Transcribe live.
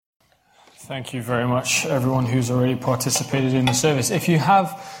Thank you very much, everyone who's already participated in the service. If you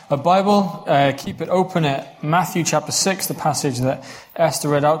have a Bible, keep it open at Matthew chapter 6, the passage that Esther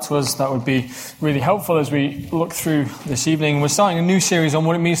read out to us. That would be really helpful as we look through this evening. We're starting a new series on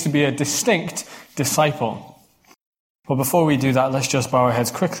what it means to be a distinct disciple. But before we do that, let's just bow our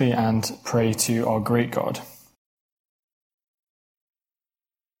heads quickly and pray to our great God.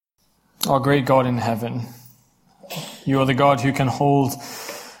 Our great God in heaven, you are the God who can hold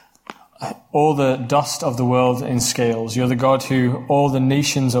all the dust of the world in scales. You're the God who all the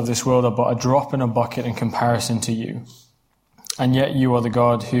nations of this world are but a drop in a bucket in comparison to you. And yet you are the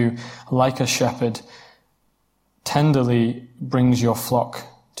God who, like a shepherd, tenderly brings your flock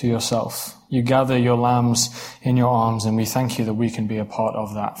to yourself. You gather your lambs in your arms, and we thank you that we can be a part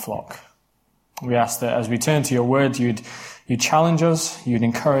of that flock. We ask that as we turn to your word, you'd challenge us, you'd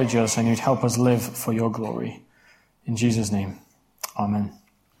encourage us, and you'd help us live for your glory. In Jesus' name, amen.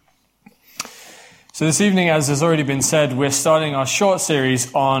 So this evening, as has already been said, we're starting our short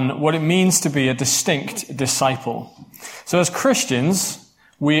series on what it means to be a distinct disciple. So as Christians,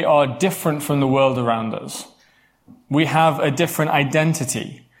 we are different from the world around us. We have a different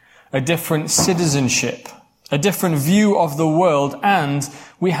identity, a different citizenship, a different view of the world, and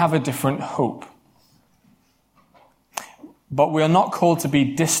we have a different hope. But we are not called to be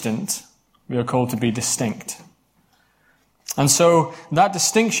distant, we are called to be distinct. And so that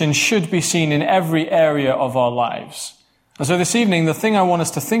distinction should be seen in every area of our lives. And so this evening, the thing I want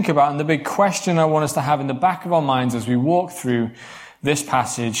us to think about and the big question I want us to have in the back of our minds as we walk through this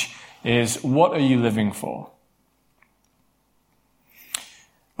passage is, what are you living for?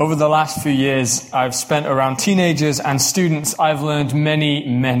 Over the last few years, I've spent around teenagers and students. I've learned many,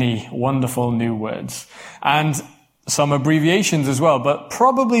 many wonderful new words and some abbreviations as well, but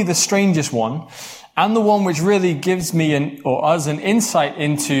probably the strangest one, and the one which really gives me us an insight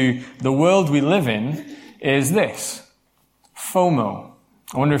into the world we live in, is this: FOMO.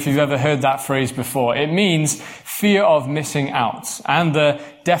 I wonder if you've ever heard that phrase before. It means fear of missing out. And the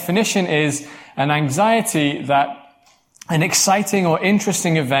definition is an anxiety that an exciting or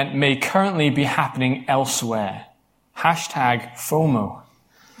interesting event may currently be happening elsewhere. Hashtag FOMO.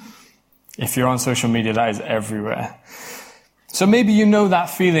 If you're on social media, that is everywhere. So maybe you know that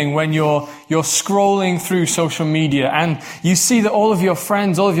feeling when you're scrolling through social media and you see that all of your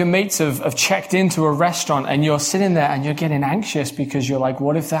friends, all of your mates have checked into a restaurant, and you're sitting there and you're getting anxious because you're like,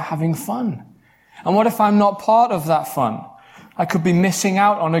 what if they're having fun? And what if I'm not part of that fun? I could be missing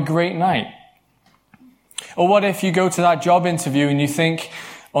out on a great night. Or what if you go to that job interview and you think,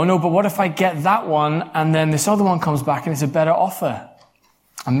 oh no, but what if I get that one and then this other one comes back and it's a better offer?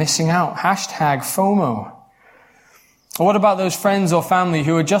 I'm missing out. Hashtag FOMO. Or what about those friends or family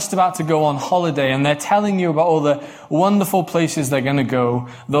who are just about to go on holiday and they're telling you about all the wonderful places they're going to go,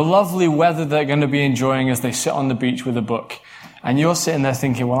 the lovely weather they're going to be enjoying as they sit on the beach with a book. And you're sitting there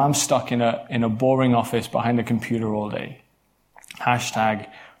thinking, well, I'm stuck in a boring office behind a computer all day. Hashtag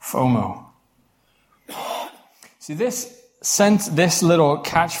FOMO. See, this little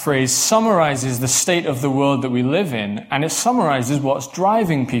catchphrase summarizes the state of the world that we live in, and it summarizes what's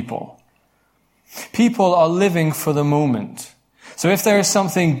driving people. People are living for the moment. So if there is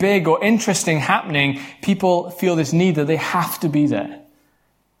something big or interesting happening, people feel this need that they have to be there,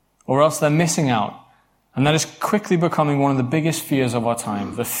 or else they're missing out. And that is quickly becoming one of the biggest fears of our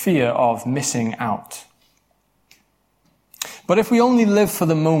time, the fear of missing out. But if we only live for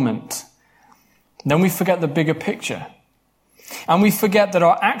the moment, then we forget the bigger picture. And we forget that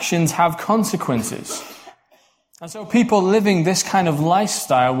our actions have consequences. And so people living this kind of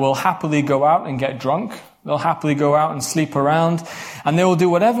lifestyle will happily go out and get drunk. They'll happily go out and sleep around. And they will do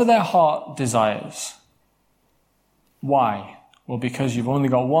whatever their heart desires. Why? Well, because you've only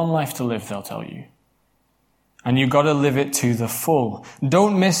got one life to live, they'll tell you. And you've got to live it to the full.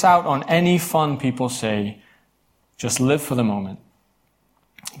 Don't miss out on any fun, people say. Just live for the moment.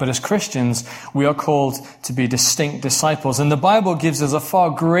 But as Christians, we are called to be distinct disciples. And the Bible gives us a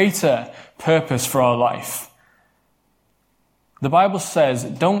far greater purpose for our life. The Bible says,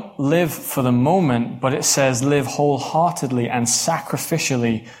 don't live for the moment, but it says live wholeheartedly and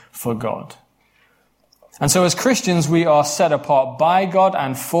sacrificially for God. And so as Christians, we are set apart by God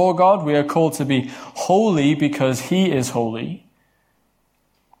and for God. We are called to be holy because He is holy.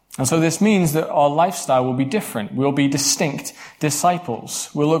 And so this means that our lifestyle will be different. We'll be distinct disciples.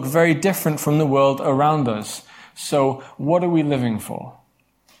 We'll look very different from the world around us. So what are we living for?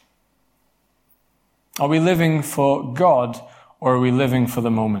 Are we living for God, or are we living for the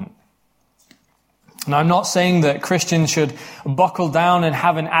moment? Now, I'm not saying that Christians should buckle down and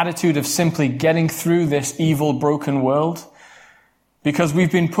have an attitude of simply getting through this evil, broken world. because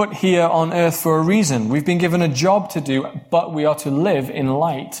we've been put here on earth for a reason. We've been given a job to do, but we are to live in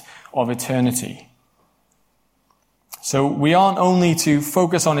light of eternity. So we aren't only to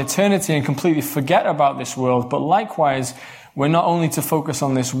focus on eternity and completely forget about this world, but likewise, we're not only to focus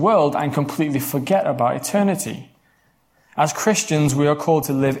on this world and completely forget about eternity. As Christians, we are called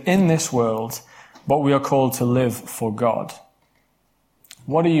to live in this world, but we are called to live for God.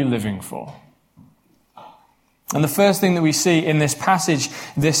 What are you living for? And the first thing that we see in this passage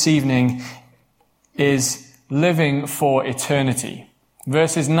this evening is living for eternity.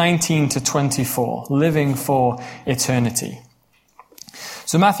 Verses 19 to 24, living for eternity.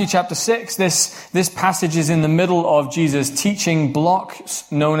 So Matthew chapter 6, this passage is in the middle of Jesus' teaching block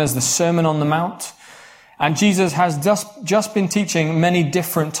known as the Sermon on the Mount. And Jesus has just been teaching many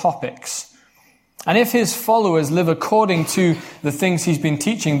different topics. And if his followers live according to the things he's been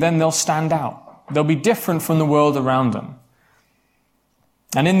teaching, then they'll stand out. They'll be different from the world around them.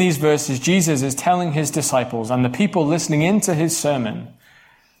 And in these verses, Jesus is telling his disciples and the people listening into his sermon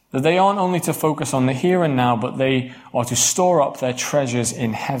that they aren't only to focus on the here and now, but they are to store up their treasures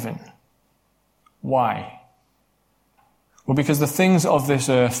in heaven. Why? Well, because the things of this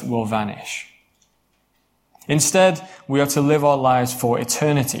earth will vanish. Instead, we are to live our lives for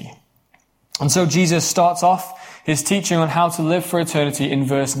eternity. And so Jesus starts off his teaching on how to live for eternity in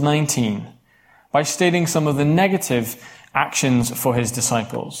verse 19 by stating some of the negative actions for his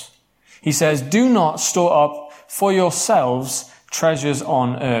disciples. He says, "Do not store up for yourselves treasures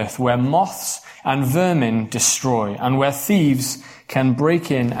on earth, where moths and vermin destroy, and where thieves can break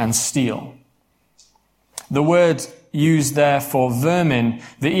in and steal." The word used there for vermin,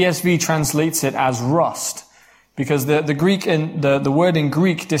 the ESV translates it as rust, because the word in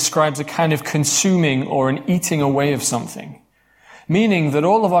Greek describes a kind of consuming or an eating away of something, meaning that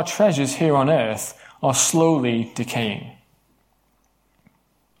all of our treasures here on earth are slowly decaying.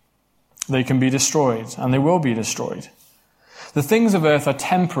 They can be destroyed, and they will be destroyed. The things of earth are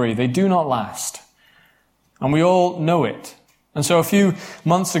temporary. They do not last. And we all know it. And so a few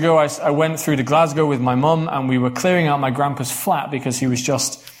months ago, I went through to Glasgow with my mum, and we were clearing out my grandpa's flat because he was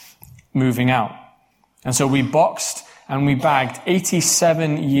just moving out. And so we boxed and we bagged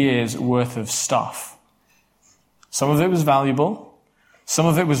 87 years worth of stuff. Some of it was valuable. Some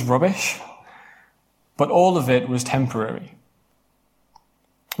of it was rubbish. But all of it was temporary.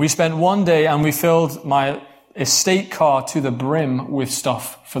 We spent one day and we filled my estate car to the brim with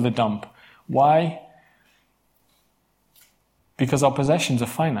stuff for the dump. Why? Because our possessions are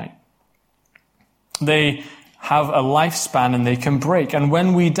finite. They have a lifespan and they can break. And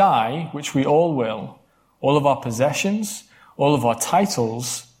when we die, which we all will, all of our possessions, all of our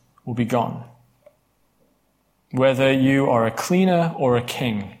titles will be gone. Whether you are a cleaner or a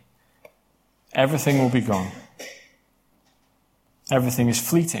king, everything will be gone. Everything is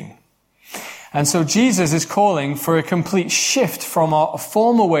fleeting. And so Jesus is calling for a complete shift from our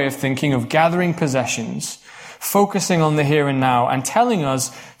former way of thinking of gathering possessions, focusing on the here and now, and telling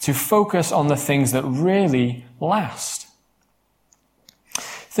us to focus on the things that really last.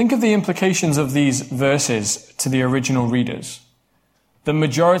 Think of the implications of these verses to the original readers, the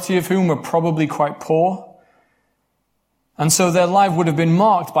majority of whom were probably quite poor. And so their life would have been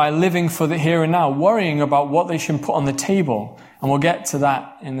marked by living for the here and now, worrying about what they should put on the table. And we'll get to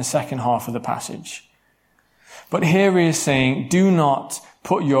that in the second half of the passage. But here he is saying, do not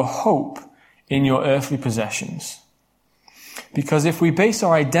put your hope in your earthly possessions. Because if we base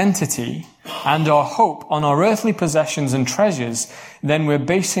our identity and our hope on our earthly possessions and treasures, then we're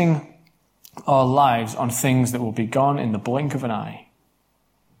basing our lives on things that will be gone in the blink of an eye.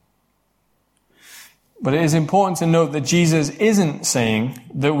 But it is important to note that Jesus isn't saying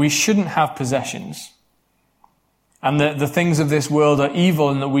that we shouldn't have possessions and that the things of this world are evil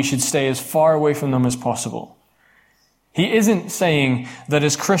and that we should stay as far away from them as possible. He isn't saying that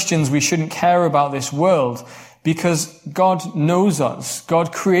as Christians we shouldn't care about this world, because God knows us.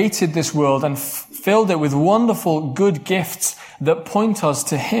 God created this world and filled it with wonderful good gifts that point us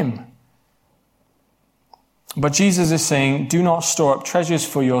to Him. But Jesus is saying, do not store up treasures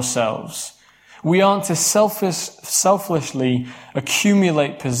for yourselves. We aren't to selfishly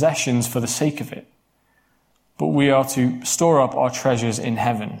accumulate possessions for the sake of it, but we are to store up our treasures in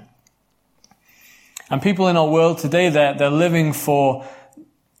heaven. And people in our world today, they're living for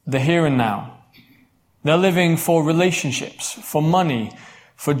the here and now. They're living for relationships, for money,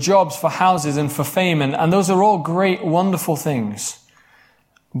 for jobs, for houses, and for fame. And those are all great, wonderful things.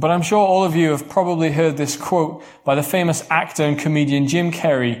 But I'm sure all of you have probably heard this quote by the famous actor and comedian Jim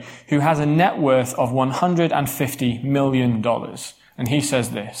Carrey, who has a net worth of $150 million. And he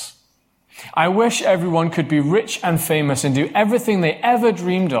says this: I wish everyone could be rich and famous and do everything they ever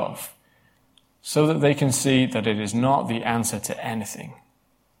dreamed of, so that they can see that it is not the answer to anything.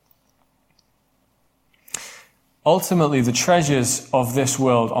 Ultimately, the treasures of this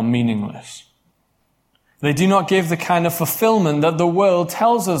world are meaningless. They do not give the kind of fulfillment that the world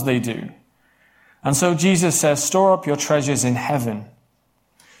tells us they do. And so Jesus says, store up your treasures in heaven.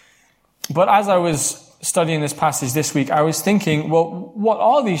 But as I was studying this passage this week, I was thinking, well, what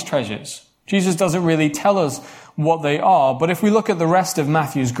are these treasures? Jesus doesn't really tell us what they are. But if we look at the rest of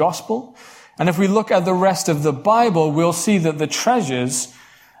Matthew's gospel, and if we look at the rest of the Bible, we'll see that the treasures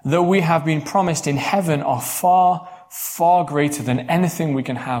that we have been promised in heaven are far, far greater than anything we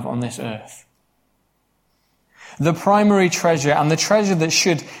can have on this earth. The primary treasure, and the treasure that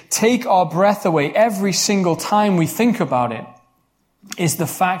should take our breath away every single time we think about it, is the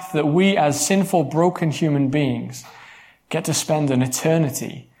fact that we as sinful, broken human beings get to spend an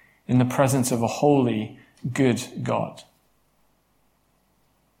eternity in the presence of a holy, good God.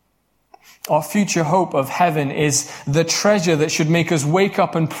 Our future hope of heaven is the treasure that should make us wake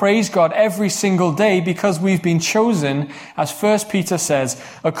up and praise God every single day because we've been chosen, as 1 Peter says,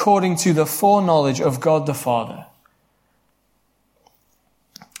 according to the foreknowledge of God the Father.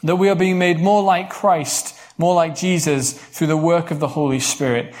 That we are being made more like Christ, more like Jesus through the work of the Holy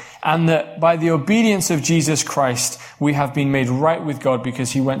Spirit, and that by the obedience of Jesus Christ, we have been made right with God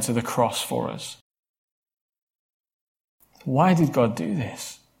because he went to the cross for us. Why did God do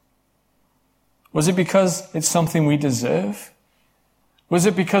this? Was it because it's something we deserve? Was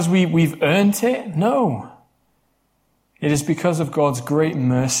it because we've earned it? No. It is because of God's great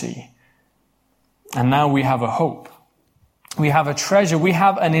mercy. And now we have a hope. We have a treasure. We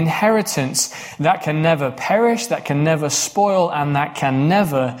have an inheritance that can never perish, that can never spoil, and that can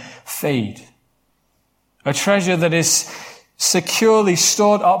never fade. A treasure that is securely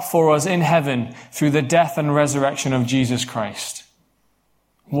stored up for us in heaven through the death and resurrection of Jesus Christ.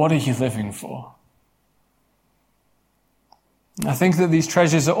 What are you living for? I think that these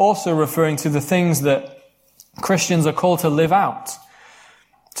treasures are also referring to the things that Christians are called to live out,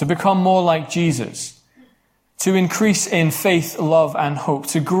 to become more like Jesus, to increase in faith, love, and hope,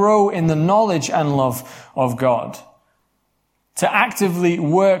 to grow in the knowledge and love of God, to actively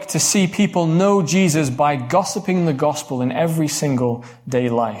work to see people know Jesus by gossiping the gospel in every single day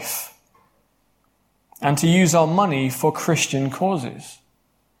life, and to use our money for Christian causes,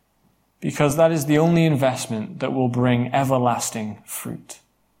 because that is the only investment that will bring everlasting fruit.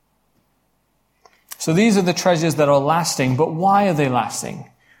 So these are the treasures that are lasting, but why are they lasting?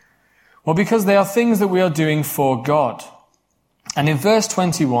 Well, because they are things that we are doing for God. And in verse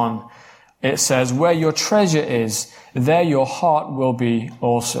 21, it says, where your treasure is, there your heart will be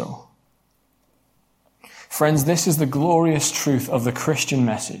also. Friends, this is the glorious truth of the Christian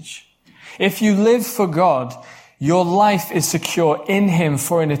message. If you live for God, your life is secure in him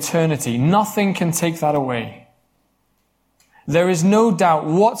for an eternity. Nothing can take that away. There is no doubt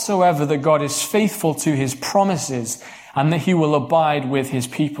whatsoever that God is faithful to his promises and that he will abide with his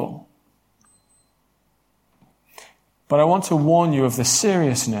people. But I want to warn you of the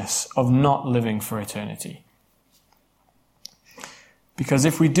seriousness of not living for eternity. Because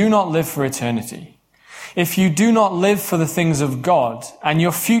if we do not live for eternity, if you do not live for the things of God, and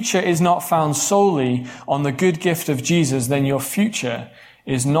your future is not found solely on the good gift of Jesus, then your future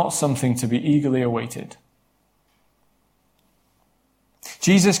is not something to be eagerly awaited.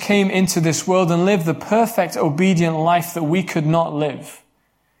 Jesus came into this world and lived the perfect, obedient life that we could not live.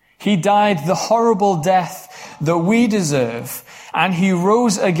 He died the horrible death that we deserve, and he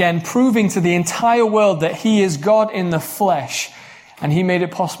rose again, proving to the entire world that he is God in the flesh, and he made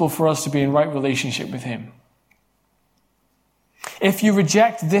it possible for us to be in right relationship with him. If you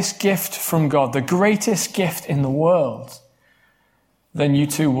reject this gift from God, the greatest gift in the world, then you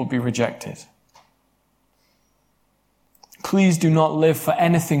too will be rejected. Please do not live for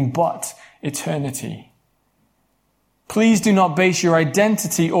anything but eternity. Please do not base your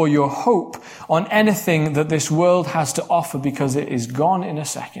identity or your hope on anything that this world has to offer, because it is gone in a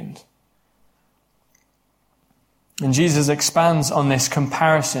second. And Jesus expands on this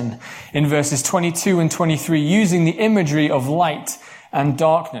comparison in verses 22 and 23 using the imagery of light and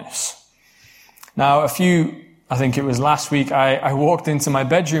darkness. Now, I think it was last week, I walked into my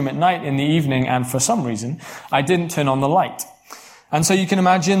bedroom at night in the evening, and for some reason, I didn't turn on the light. And so you can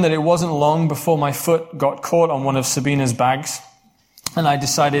imagine that it wasn't long before my foot got caught on one of Sabina's bags, and I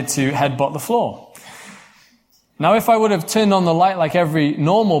decided to headbutt the floor. Now, if I would have turned on the light like every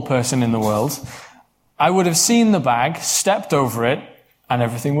normal person in the world, I would have seen the bag, stepped over it, and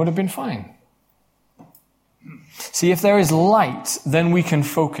everything would have been fine. See, if there is light, then we can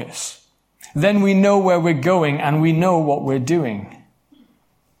focus. then we know where we're going and we know what we're doing.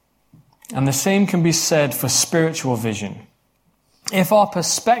 And the same can be said for spiritual vision. If our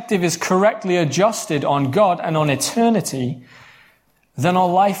perspective is correctly adjusted on God and on eternity, then our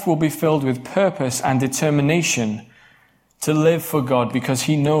life will be filled with purpose and determination to live for God because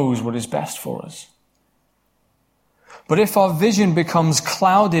He knows what is best for us. But if our vision becomes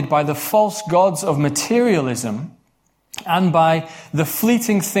clouded by the false gods of materialism and by the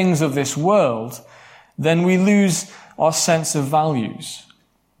fleeting things of this world, then we lose our sense of values.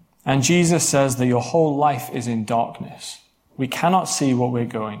 And Jesus says that your whole life is in darkness. We cannot see where we're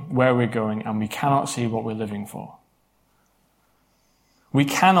going, and we cannot see what we're living for. We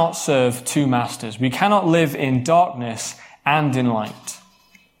cannot serve two masters. We cannot live in darkness and in light.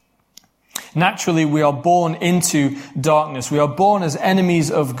 Naturally, we are born into darkness. We are born as enemies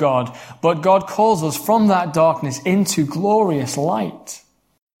of God, but God calls us from that darkness into glorious light.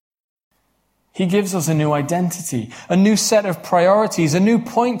 He gives us a new identity, a new set of priorities, a new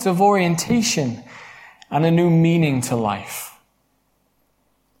point of orientation, and a new meaning to life.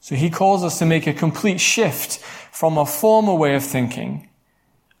 So He calls us to make a complete shift from a former way of thinking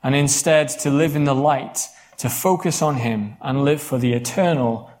and instead to live in the light, to focus on Him and live for the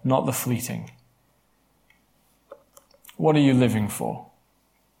eternal, not the fleeting. What are you living for?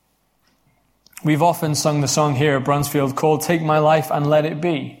 We've often sung the song here at Brunsfield called "Take My Life and Let It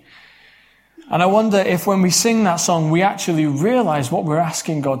Be." And I wonder if when we sing that song, we actually realize what we're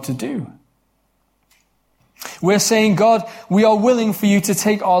asking God to do. We're saying, God, we are willing for you to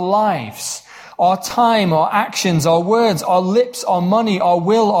take our lives, our time, our actions, our words, our lips, our money, our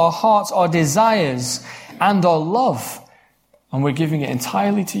will, our hearts, our desires, and our love, and we're giving it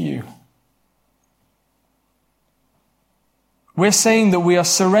entirely to you. We're saying that we are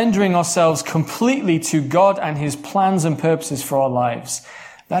surrendering ourselves completely to God and His plans and purposes for our lives.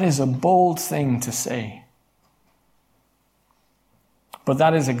 That is a bold thing to say. But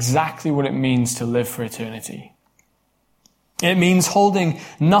that is exactly what it means to live for eternity. It means holding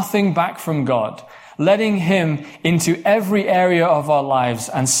nothing back from God, letting Him into every area of our lives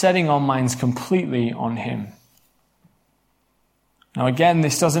and setting our minds completely on Him. Now again,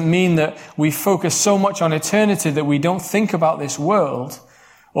 this doesn't mean that we focus so much on eternity that we don't think about this world,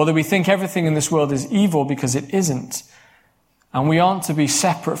 or that we think everything in this world is evil, because it isn't. And we aren't to be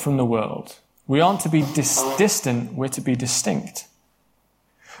separate from the world. We aren't to be distant, we're to be distinct.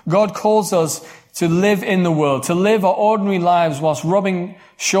 God calls us to live in the world, to live our ordinary lives whilst rubbing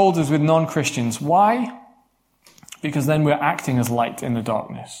shoulders with non-Christians. Why? Because then we're acting as light in the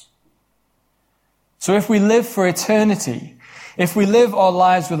darkness. So if we live for eternity, if we live our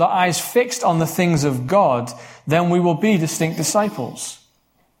lives with our eyes fixed on the things of God, then we will be distinct disciples.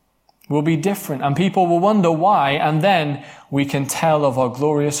 We'll be different, and people will wonder why, and then we can tell of our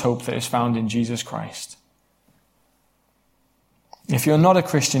glorious hope that is found in Jesus Christ. If you're not a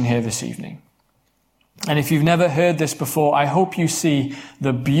Christian here this evening, and if you've never heard this before, I hope you see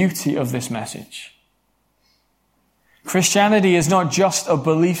the beauty of this message. Christianity is not just a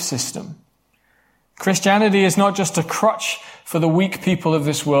belief system. Christianity is not just a crutch for the weak people of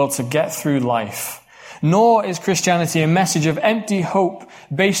this world to get through life. Nor is Christianity a message of empty hope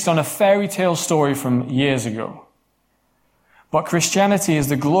based on a fairy tale story from years ago. But Christianity is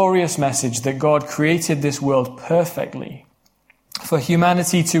the glorious message that God created this world perfectly for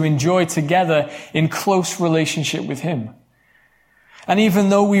humanity to enjoy together in close relationship with Him. And even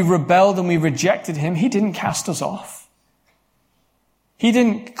though we rebelled and we rejected Him, He didn't cast us off. He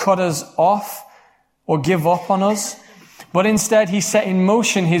didn't cut us off or give up on us, but instead He set in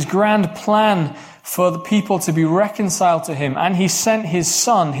motion His grand plan for the people to be reconciled to Him. And He sent His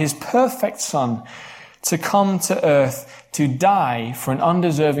Son, His perfect Son, to come to earth to die for an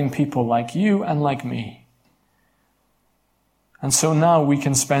undeserving people like you and like me. And so now we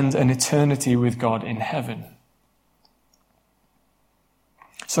can spend an eternity with God in heaven.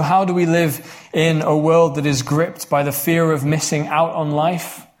 So how do we live in a world that is gripped by the fear of missing out on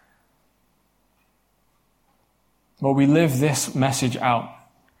life? Well, we live this message out.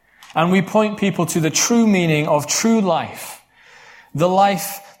 And we point people to the true meaning of true life. The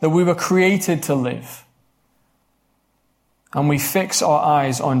life that we were created to live. And we fix our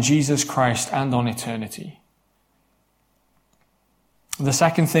eyes on Jesus Christ and on eternity. The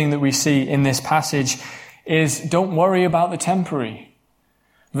second thing that we see in this passage is don't worry about the temporary.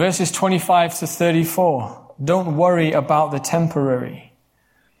 Verses 25 to 34. Don't worry about the temporary.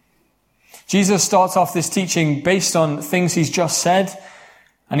 Jesus starts off this teaching based on things He's just said,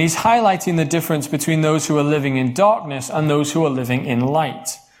 and He's highlighting the difference between those who are living in darkness and those who are living in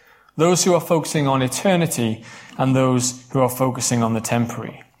light. Those who are focusing on eternity and those who are focusing on the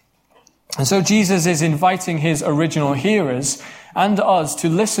temporary. And so Jesus is inviting his original hearers and us to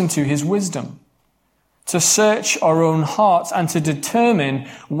listen to his wisdom, to search our own hearts and to determine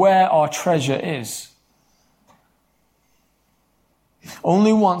where our treasure is.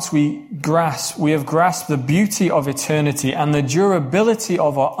 Only once we have grasped the beauty of eternity and the durability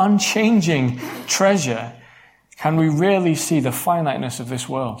of our unchanging treasure, can we really see the finiteness of this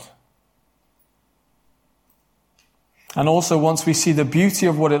world. And also once we see the beauty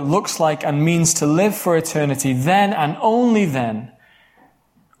of what it looks like and means to live for eternity, then and only then,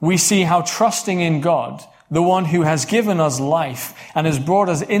 we see how trusting in God, the one who has given us life and has brought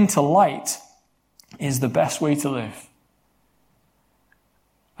us into light, is the best way to live.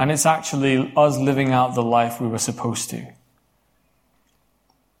 And it's actually us living out the life we were supposed to.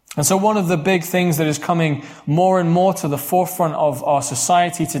 And so one of the big things that is coming more and more to the forefront of our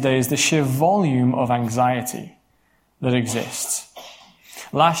society today is the sheer volume of anxiety that exists.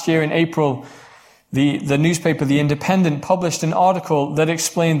 Last year in April, the newspaper The Independent published an article that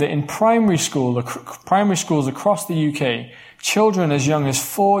explained that in primary schools across the UK, children as young as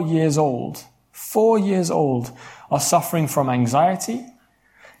 4 years old, are suffering from anxiety,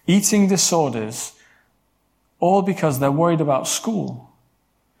 eating disorders, all because they're worried about school.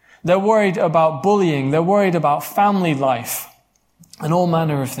 They're worried about bullying. They're worried about family life and all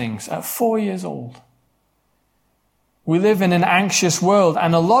manner of things at 4 years old. We live in an anxious world,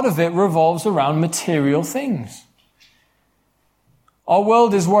 and a lot of it revolves around material things. Our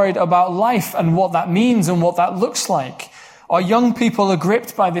world is worried about life and what that means and what that looks like. Our young people are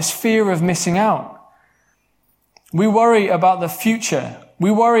gripped by this fear of missing out. We worry about the future.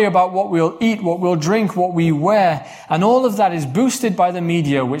 We worry about what we'll eat, what we'll drink, what we wear, and all of that is boosted by the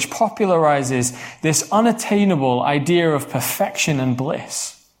media, which popularizes this unattainable idea of perfection and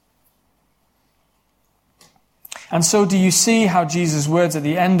bliss. And so do you see how Jesus' words at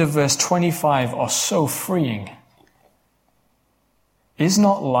the end of verse 25 are so freeing? Is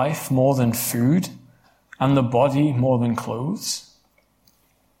not life more than food, and the body more than clothes?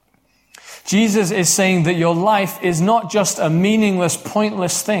 Jesus is saying that your life is not just a meaningless,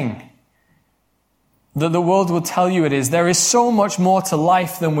 pointless thing that the world will tell you it is. There is so much more to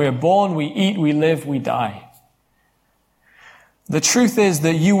life than we're born, we eat, we live, we die. The truth is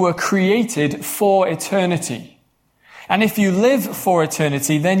that you were created for eternity. And if you live for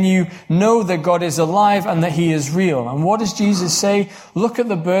eternity, then you know that God is alive and that he is real. And what does Jesus say? Look at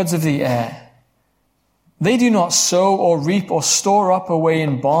the birds of the air. They do not sow or reap or store up away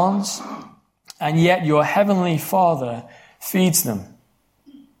in barns, and yet your heavenly Father feeds them.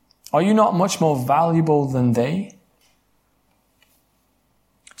 Are you not much more valuable than they?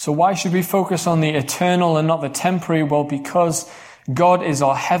 So why should we focus on the eternal and not the temporary? Well, because God is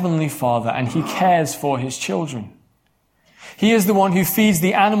our heavenly Father and he cares for his children. He is the one who feeds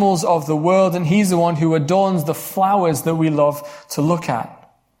the animals of the world, and he's the one who adorns the flowers that we love to look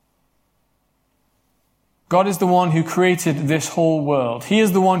at. God is the one who created this whole world. He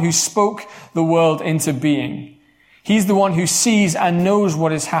is the one who spoke the world into being. He's the one who sees and knows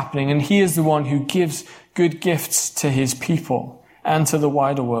what is happening, and he is the one who gives good gifts to his people and to the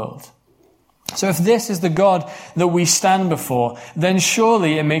wider world. So if this is the God that we stand before, then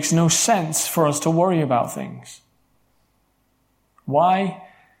surely it makes no sense for us to worry about things. Why?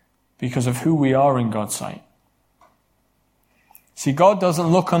 Because of who we are in God's sight. See, God doesn't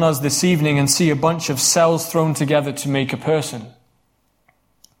look on us this evening and see a bunch of cells thrown together to make a person.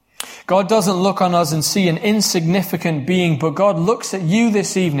 God doesn't look on us and see an insignificant being, but God looks at you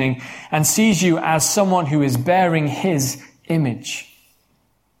this evening and sees you as someone who is bearing his image.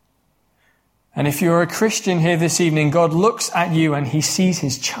 And if you're a Christian here this evening, God looks at you and he sees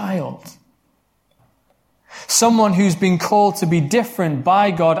his child. Someone who's been called to be different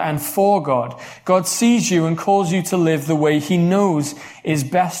by God and for God. God sees you and calls you to live the way he knows is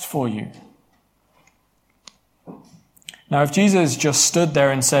best for you. Now, if Jesus just stood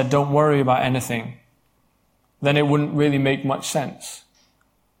there and said, don't worry about anything, then it wouldn't really make much sense.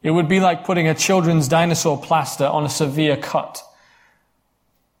 It would be like putting a children's dinosaur plaster on a severe cut.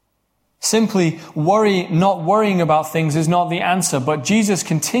 Simply not worrying about things is not the answer. But Jesus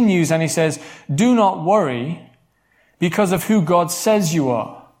continues and he says, do not worry because of who God says you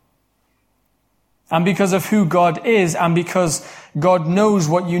are. And because of who God is, and because God knows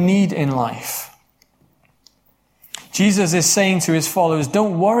what you need in life. Jesus is saying to his followers,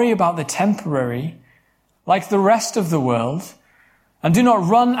 don't worry about the temporary like the rest of the world. And do not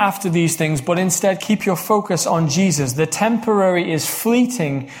run after these things, but instead keep your focus on Jesus. The temporary is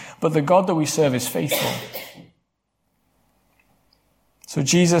fleeting, but the God that we serve is faithful. So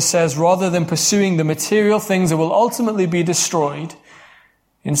Jesus says, rather than pursuing the material things that will ultimately be destroyed,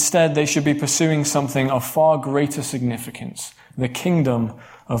 Instead, they should be pursuing something of far greater significance, the kingdom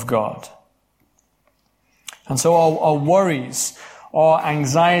of God. And so our worries, our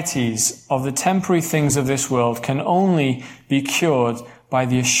anxieties of the temporary things of this world can only be cured by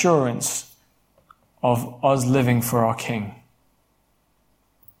the assurance of us living for our King.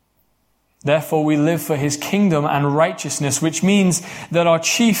 Therefore, we live for his kingdom and righteousness, which means that our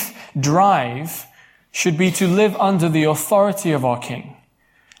chief drive should be to live under the authority of our King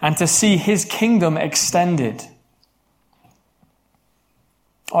and to see his kingdom extended.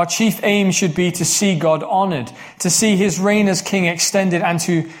 Our chief aim should be to see God honored, to see his reign as King extended, and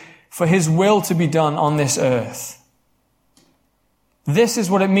for his will to be done on this earth. This is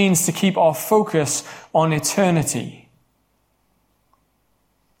what it means to keep our focus on eternity.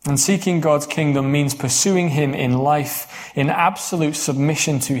 And seeking God's kingdom means pursuing him in life, in absolute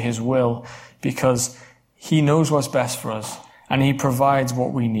submission to his will, because he knows what's best for us and he provides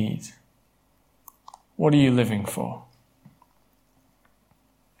what we need. What are you living for?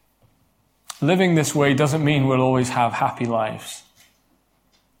 Living this way doesn't mean we'll always have happy lives.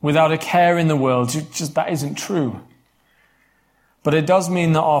 Without a care in the world, just that isn't true. But it does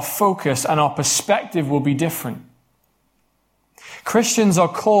mean that our focus and our perspective will be different. Christians are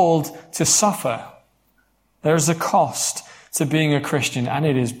called to suffer. There is a cost to being a Christian, and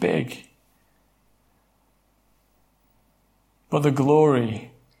it is big. But the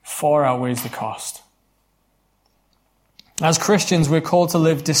glory far outweighs the cost. As Christians, we're called to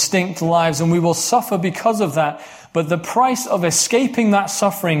live distinct lives, and we will suffer because of that. But the price of escaping that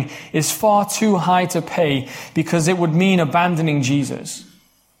suffering is far too high to pay, because it would mean abandoning Jesus.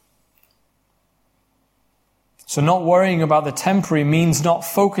 So not worrying about the temporary means not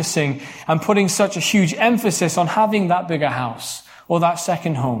focusing and putting such a huge emphasis on having that bigger house or that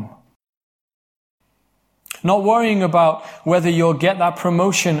second home. Not worrying about whether you'll get that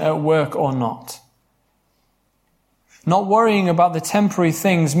promotion at work or not. Not worrying about the temporary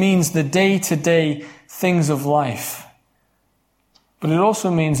things means the day-to-day things of life. But it also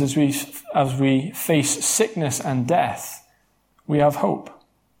means as we face sickness and death, we have hope.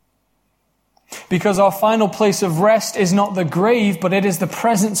 Because our final place of rest is not the grave, but it is the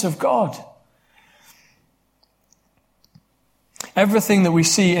presence of God. Everything that we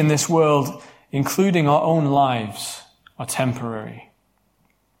see in this world, including our own lives, are temporary.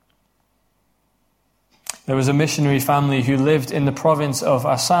 There was a missionary family who lived in the province of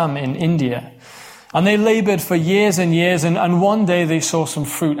Assam in India. And they labored for years and years, and one day they saw some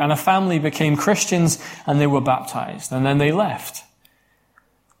fruit, and a family became Christians, and they were baptized. And then they left.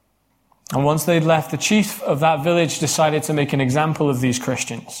 And once they'd left, the chief of that village decided to make an example of these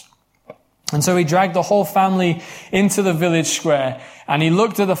Christians. And so he dragged the whole family into the village square, and he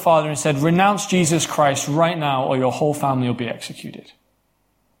looked at the father and said, "Renounce Jesus Christ right now, or your whole family will be executed."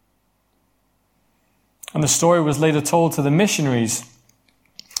 And the story was later told to the missionaries,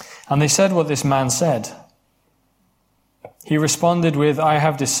 and they said what this man said. He responded with, "I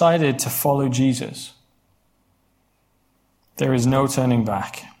have decided to follow Jesus. There is no turning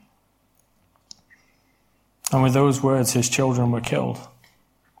back." And with those words, his children were killed.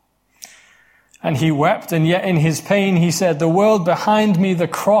 And he wept, and yet in his pain he said, "The world behind me, the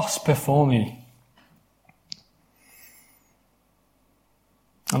cross before me."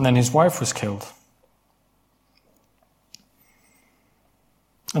 And then his wife was killed.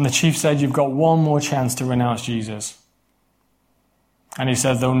 And the chief said, "You've got one more chance to renounce Jesus." And he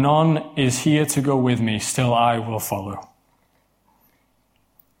said, "Though none is here to go with me, still I will follow."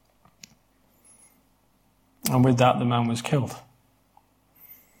 And with that, the man was killed.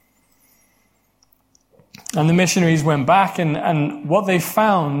 And the missionaries went back, and what they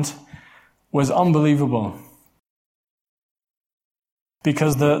found was unbelievable.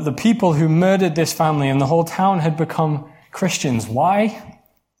 Because the people who murdered this family and the whole town had become Christians. Why?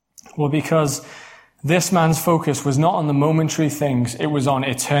 Well, because this man's focus was not on the momentary things, it was on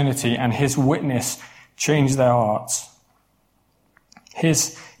eternity, and his witness changed their hearts.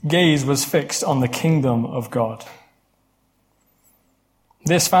 His gaze was fixed on the kingdom of God.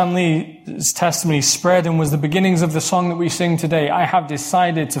 This family's testimony spread and was the beginnings of the song that we sing today. I have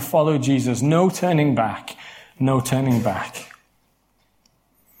decided to follow Jesus. No turning back. No turning back.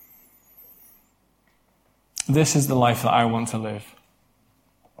 This is the life that I want to live.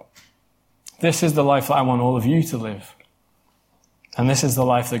 This is the life that I want all of you to live. And this is the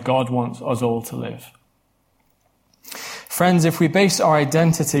life that God wants us all to live. Friends, if we base our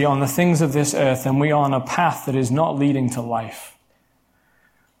identity on the things of this earth, then we are on a path that is not leading to life.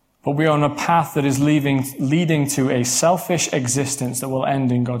 But we are on a path that is leading to a selfish existence that will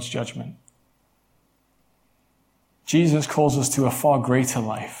end in God's judgment. Jesus calls us to a far greater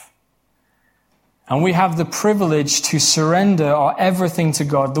life. And we have the privilege to surrender our everything to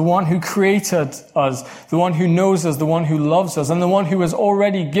God, the one who created us, the one who knows us, the one who loves us, and the one who has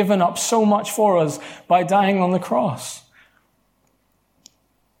already given up so much for us by dying on the cross.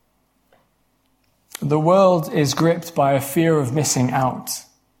 The world is gripped by a fear of missing out.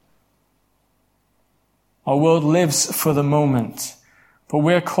 Our world lives for the moment, but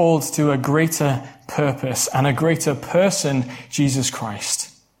we're called to a greater purpose and a greater person, Jesus Christ.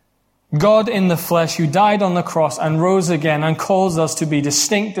 God in the flesh who died on the cross and rose again and calls us to be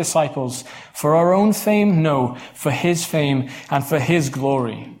distinct disciples for our own fame? No, for his fame and for his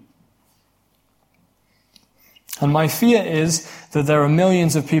glory. And my fear is that there are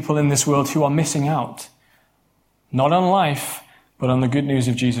millions of people in this world who are missing out, not on life, but on the good news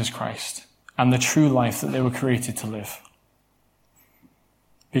of Jesus Christ and the true life that they were created to live.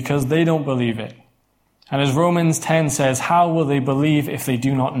 Because they don't believe it. And as Romans 10 says, how will they believe if they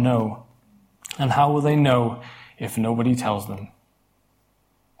do not know? And how will they know if nobody tells them?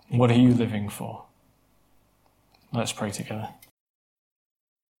 What are you living for? Let's pray together.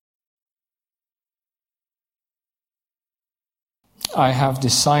 I have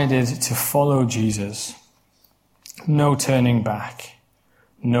decided to follow Jesus. No turning back.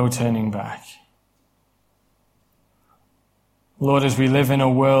 No turning back. Lord, as we live in a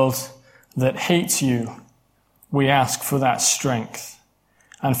world that hates you, we ask for that strength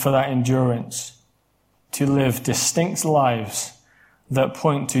and for that endurance to live distinct lives that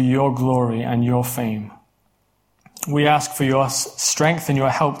point to your glory and your fame. We ask for your strength and your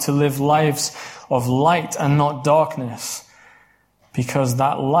help to live lives of light and not darkness, because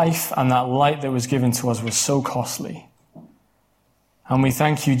that life and that light that was given to us was so costly. And we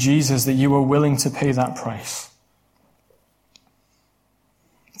thank you, Jesus, that you were willing to pay that price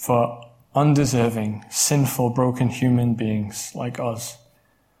for undeserving, sinful, broken human beings like us.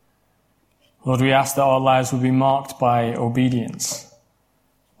 Lord, we ask that our lives would be marked by obedience,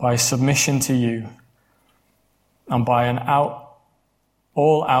 by submission to you, and by an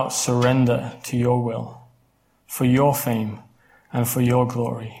all-out surrender to your will, for your fame and for your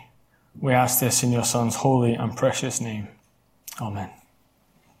glory. We ask this in your Son's holy and precious name. Amen.